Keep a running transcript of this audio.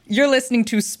You're listening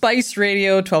to Spice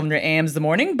Radio, 1200 AM's The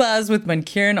Morning Buzz with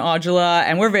Mankiran and Aujala,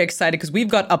 and we're very excited because we've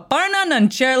got Aparna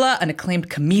Nancherla, an acclaimed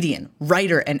comedian,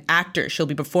 writer, and actor. She'll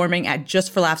be performing at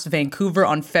Just For Laughs Vancouver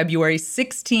on February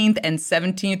 16th and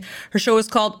 17th. Her show is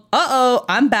called Uh-Oh,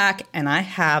 I'm Back, and I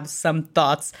Have Some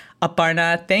Thoughts.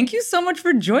 Aparna, thank you so much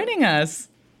for joining us.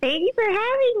 Thank you for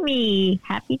having me.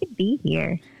 Happy to be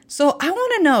here. So I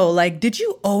want to know, did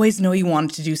you always know you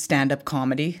wanted to do stand-up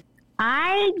comedy?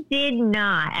 I did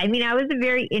not. I mean, I was a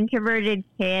very introverted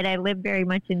kid. I lived very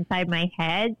much inside my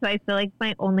head. So I feel like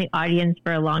my only audience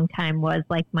for a long time was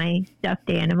my stuffed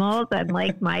animals and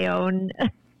my own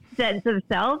sense of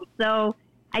self. So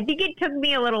I think it took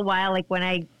me a little while, when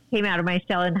I came out of my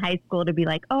shell in high school, to be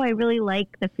I really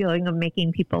like the feeling of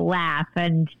making people laugh.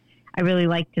 And I really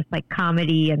like just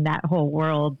comedy and that whole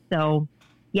world. So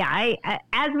yeah, I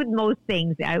as with most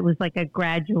things, I was a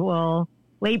gradual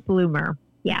late bloomer.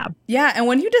 Yeah. Yeah. And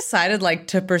when you decided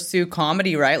to pursue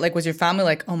comedy, right? Was your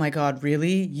family oh my God,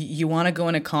 really? You want to go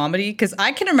into comedy? Because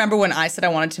I can remember when I said I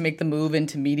wanted to make the move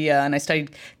into media and I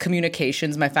studied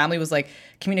communications, my family was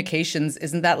communications,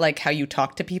 isn't that how you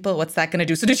talk to people? What's that going to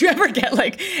do? So did you ever get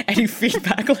any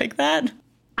feedback like that?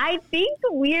 I think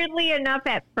weirdly enough,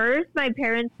 at first, my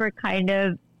parents were kind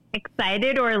of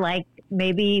excited or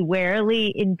maybe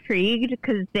warily intrigued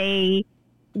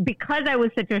because I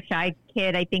was such a shy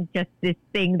kid, I think just this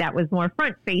thing that was more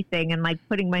front facing and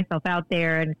putting myself out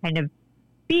there and kind of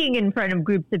being in front of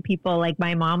groups of people,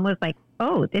 my mom was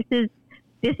oh, this is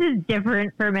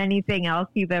different from anything else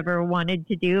you've ever wanted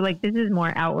to do. This is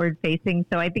more outward facing.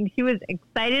 So I think she was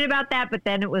excited about that. But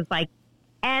then it was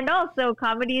and also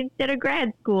comedy instead of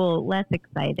grad school, less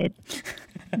excited.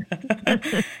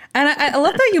 And I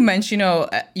love that you mentioned,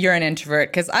 you're an introvert,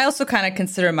 because I also kind of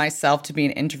consider myself to be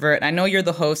an introvert. I know you're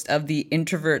the host of the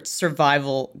Introvert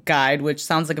Survival Guide, which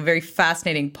sounds like a very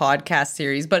fascinating podcast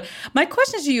series. But my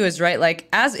question to you is, right,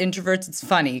 as introverts, it's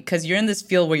funny because you're in this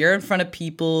field where you're in front of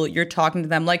people, you're talking to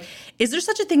them. Is there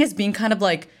such a thing as being kind of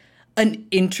an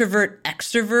introvert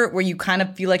extrovert where you kind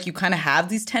of feel you kind of have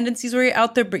these tendencies where you're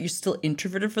out there, but you're still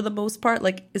introverted for the most part?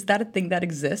 Is that a thing that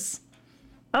exists?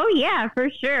 Oh, yeah, for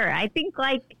sure. I think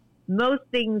most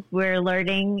things we're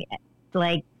learning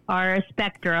are a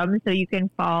spectrum. So you can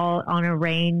fall on a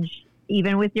range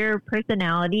even with your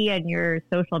personality and your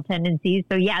social tendencies.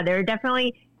 So yeah, there are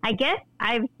definitely, I guess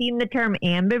I've seen the term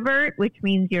ambivert, which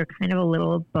means you're kind of a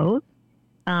little of both,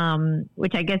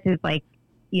 which I guess is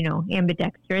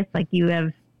ambidextrous,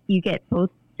 you get both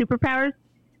superpowers.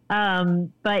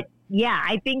 But yeah,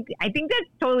 I think that's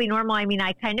totally normal. I mean,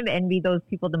 I kind of envy those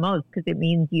people the most because it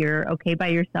means you're okay by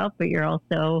yourself, but you're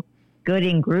also good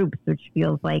in groups, which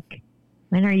feels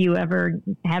when are you ever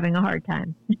having a hard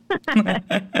time?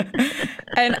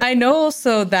 And I know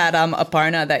also that,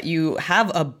 Aparna, that you have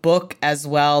a book as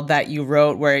well that you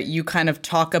wrote where you kind of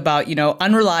talk about,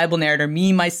 unreliable narrator,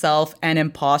 me, myself, and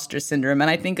imposter syndrome. And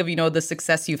I think of, the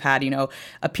success you've had,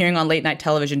 appearing on late night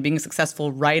television, being a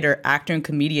successful writer, actor, and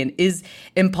comedian. Is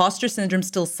imposter syndrome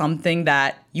still something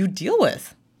that you deal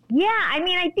with? Yeah, I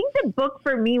mean, I think the book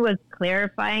for me was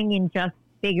clarifying in just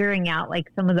figuring out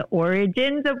some of the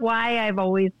origins of why I've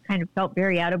always kind of felt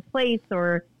very out of place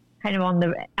or kind of on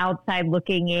the outside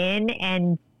looking in.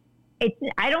 And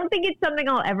I don't think it's something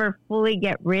I'll ever fully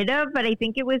get rid of, but I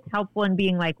think it was helpful in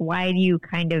being why do you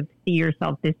kind of see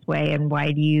yourself this way? And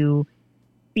why do you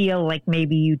feel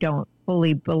maybe you don't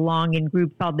fully belong in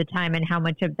groups all the time? And how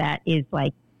much of that is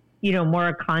more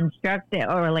a construct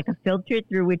or a filter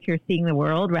through which you're seeing the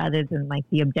world rather than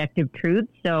the objective truth.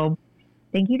 So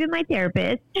thank you to my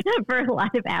therapist for a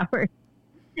lot of hours.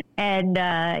 And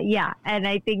yeah, and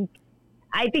I think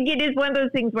it is one of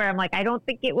those things where I'm I don't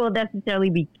think it will necessarily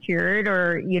be cured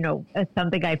or,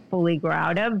 something I fully grow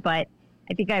out of, but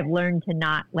I think I've learned to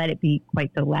not let it be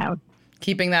quite so loud.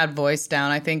 Keeping that voice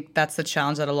down. I think that's the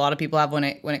challenge that a lot of people have when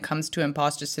it comes to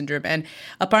imposter syndrome. And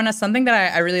Aparna, something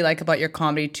that I really like about your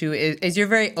comedy too is you're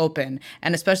very open.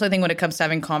 And especially I think when it comes to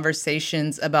having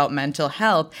conversations about mental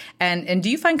health. And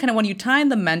do you find kind of when you tie in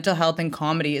the mental health and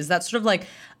comedy, is that sort of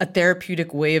a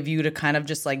therapeutic way of you to kind of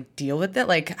just deal with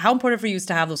it? How important for you is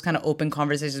to have those kind of open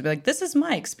conversations, be this is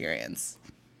my experience?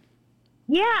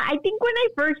 Yeah, I think when I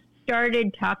first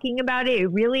started talking about it,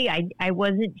 really, I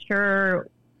wasn't sure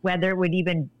whether it would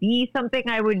even be something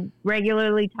I would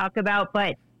regularly talk about,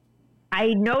 but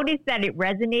I noticed that it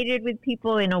resonated with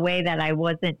people in a way that I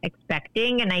wasn't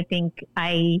expecting. And I think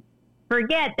I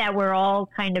forget that we're all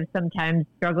kind of sometimes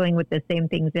struggling with the same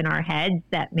things in our heads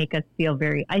that make us feel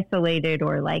very isolated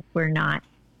or we're not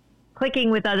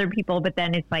clicking with other people, but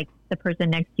then it's the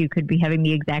person next to you could be having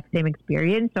the exact same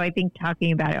experience. So I think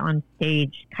talking about it on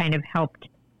stage kind of helped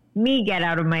me get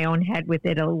out of my own head with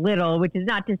it a little, which is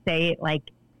not to say like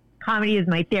comedy is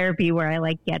my therapy where I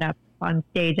like get up on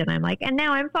stage and I'm like, and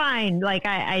now I'm fine. Like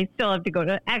I still have to go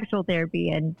to actual therapy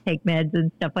and take meds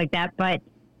and stuff like that. But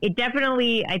it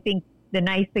definitely, I think the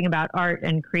nice thing about art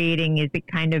and creating is it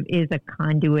kind of is a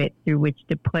conduit through which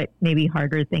to put maybe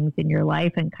harder things in your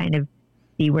life and kind of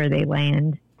see where they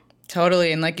land.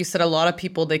 Totally. And like you said, a lot of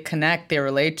people, they connect, they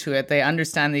relate to it, they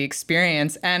understand the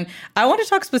experience. And I want to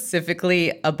talk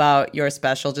specifically about your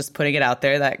special, just putting it out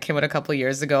there, that came out a couple of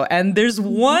years ago. And there's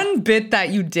one bit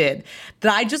that you did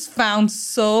that I just found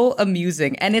so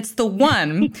amusing. And it's the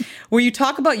one where you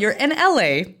talk about you're in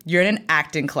LA, you're in an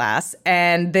acting class,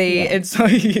 and and so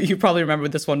you probably remember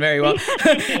this one very well.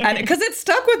 And because it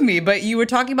stuck with me, but you were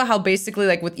talking about how basically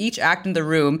like with each act in the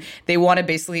room, they wanted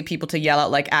basically people to yell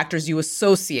out like actors you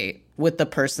associate with the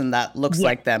person that looks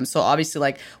like them. So obviously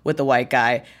like with the white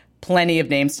guy, plenty of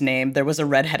names to name. There was a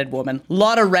redheaded woman, a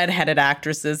lot of redheaded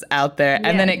actresses out there.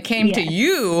 And then it came to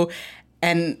you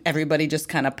and everybody just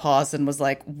kind of paused and was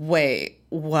like, wait,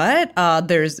 what?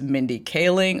 There's Mindy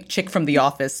Kaling, chick from The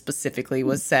Office specifically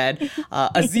was said,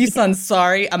 Aziz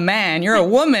Ansari, a man, you're a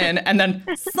woman, and then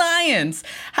science.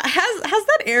 Has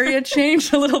that area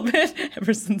changed a little bit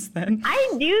ever since then?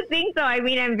 I do think so. I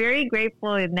mean, I'm very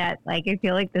grateful in that, like, I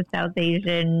feel like the South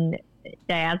Asian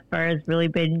diaspora has really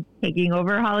been taking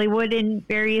over Hollywood in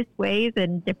various ways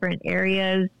and different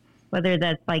areas, whether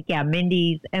that's like,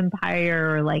 Mindy's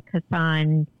empire or like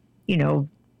Hassan,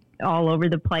 all over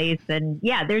the place. And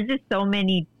there's just so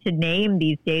many to name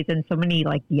these days and so many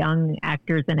like young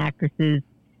actors and actresses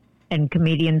and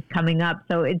comedians coming up.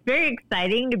 So it's very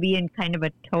exciting to be in kind of a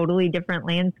totally different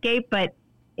landscape, but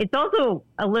it's also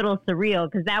a little surreal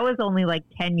because that was only like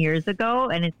 10 years ago.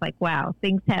 And it's like, wow,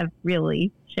 things have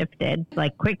really shifted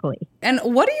like quickly. And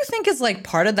what do you think is like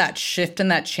part of that shift and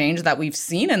that change that we've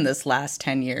seen in this last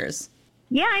 10 years?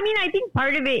 Yeah, I mean, I think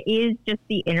part of it is just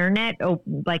the internet,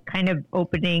 like kind of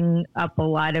opening up a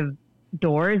lot of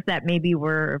doors that maybe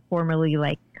were formerly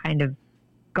like kind of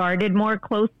guarded more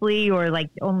closely or like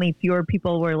only fewer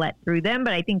people were let through them.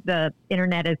 But I think the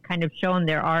internet has kind of shown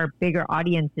there are bigger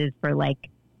audiences for like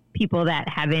people that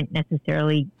haven't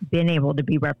necessarily been able to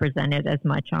be represented as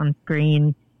much on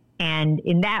screen. And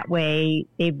in that way,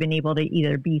 they've been able to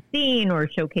either be seen or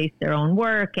showcase their own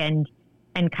work and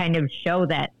kind of show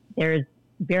that there's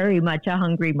very much a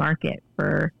hungry market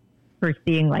for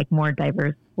seeing like more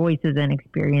diverse voices and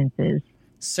experiences.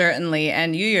 Certainly.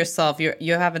 And you yourself,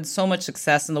 you're having so much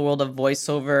success in the world of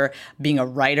voiceover, being a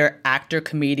writer, actor,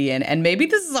 comedian. And maybe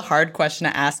this is a hard question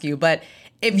to ask you, but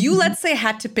if you, let's say,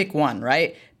 had to pick one,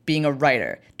 right? Being a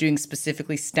writer, doing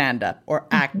specifically stand-up or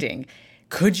acting,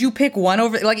 could you pick one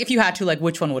over, like if you had to, like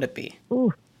which one would it be?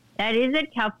 Ooh, that is a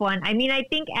tough one. I mean, I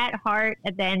think at heart,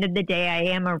 at the end of the day, I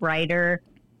am a writer.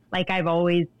 Like I've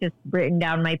always just written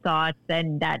down my thoughts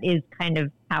and that is kind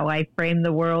of how I frame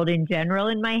the world in general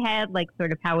in my head, like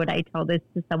sort of how would I tell this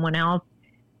to someone else?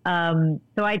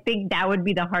 So I think that would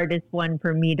be the hardest one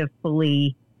for me to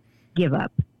fully give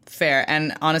up. Fair.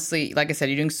 And honestly, like I said,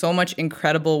 you're doing so much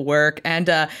incredible work. And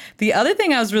the other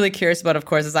thing I was really curious about, of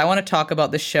course, is I want to talk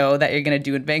about the show that you're going to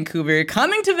do in Vancouver. You're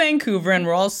coming to Vancouver and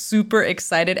we're all super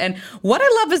excited. And what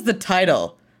I love is the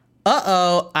title.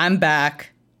 Uh-oh, I'm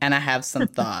back. And I have some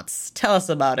thoughts. Tell us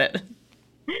about it.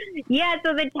 Yeah,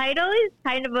 so the title is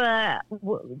kind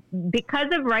of because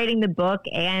of writing the book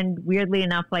and weirdly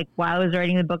enough, like while I was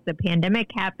writing the book, the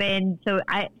pandemic happened. So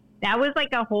that was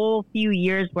like a whole few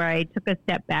years where I took a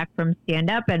step back from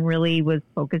stand-up and really was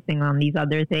focusing on these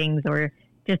other things or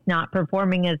just not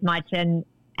performing as much. And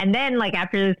then like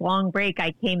after this long break,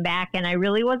 I came back and I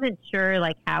really wasn't sure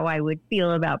like how I would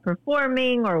feel about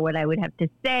performing or what I would have to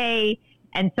say.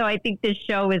 And so I think this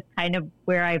show is kind of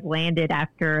where I've landed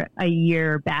after a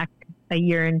year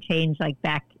and change, like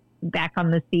back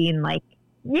on the scene. Like,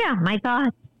 my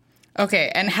thoughts.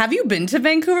 Okay. And have you been to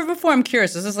Vancouver before? I'm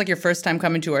curious. Is this like your first time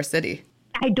coming to our city?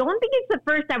 I don't think it's the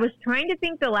first. I was trying to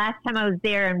think the last time I was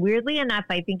there. And weirdly enough,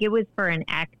 I think it was for an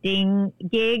acting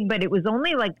gig, but it was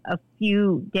only like a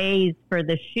few days for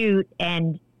the shoot.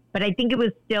 But I think it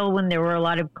was still when there were a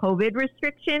lot of COVID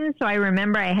restrictions. So I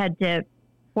remember I had to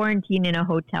quarantine in a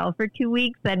hotel for 2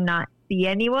 weeks and not see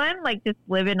anyone, like just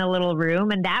live in a little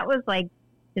room. And that was like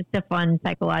just a fun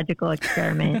psychological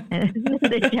experiment. And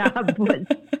the job was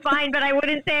fine, but I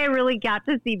wouldn't say I really got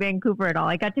to see Vancouver at all.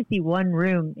 I got to see one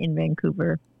room in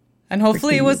Vancouver. And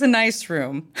hopefully it was a nice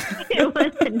room. It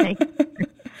was a nice room.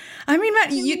 I mean,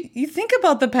 Matt, you think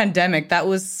about the pandemic, that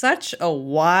was such a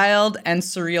wild and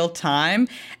surreal time.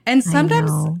 And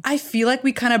sometimes I feel like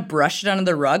we kind of brush it under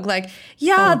the rug, like,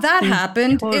 yeah, that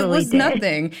happened. It was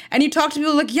nothing. And you talk to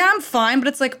people like, yeah, I'm fine. But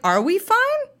it's like, are we fine?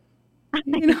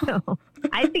 You know?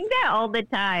 I think that all the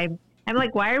time. I'm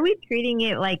like, why are we treating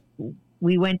it like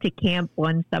we went to camp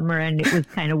one summer and it was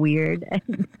kind of weird?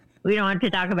 We don't want to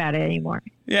talk about it anymore.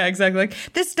 Yeah, exactly. Like,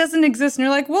 this doesn't exist. And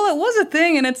you're like, well, it was a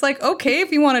thing. And it's like, okay,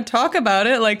 if you want to talk about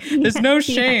it, like, there's no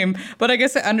shame. Yeah. But I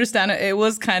guess I understand it. It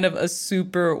was kind of a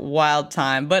super wild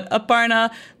time. But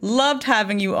Aparna, loved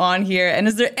having you on here. And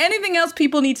is there anything else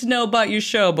people need to know about your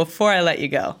show before I let you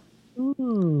go?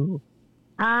 Ooh.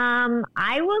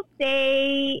 I will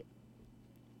say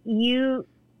you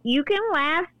can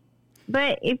laugh.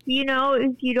 But if you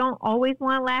don't always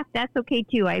want to laugh, that's okay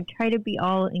too. I try to be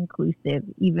all inclusive.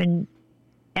 Even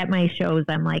at my shows,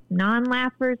 I'm like,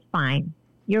 non-laughers, fine.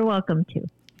 You're welcome to.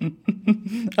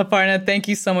 Aparna, thank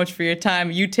you so much for your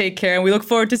time. You take care, and we look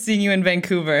forward to seeing you in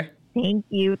Vancouver. Thank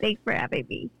you. Thanks for having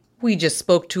me. We just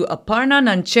spoke to Aparna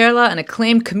Nancherla, an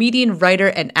acclaimed comedian, writer,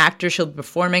 and actor. She'll be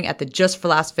performing at the Just For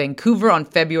Laughs Vancouver on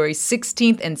February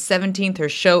 16th and 17th. Her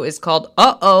show is called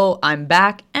Uh-Oh, I'm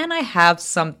Back, and I Have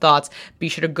Some Thoughts. Be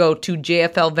sure to go to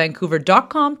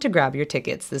jflvancouver.com to grab your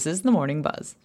tickets. This is The Morning Buzz.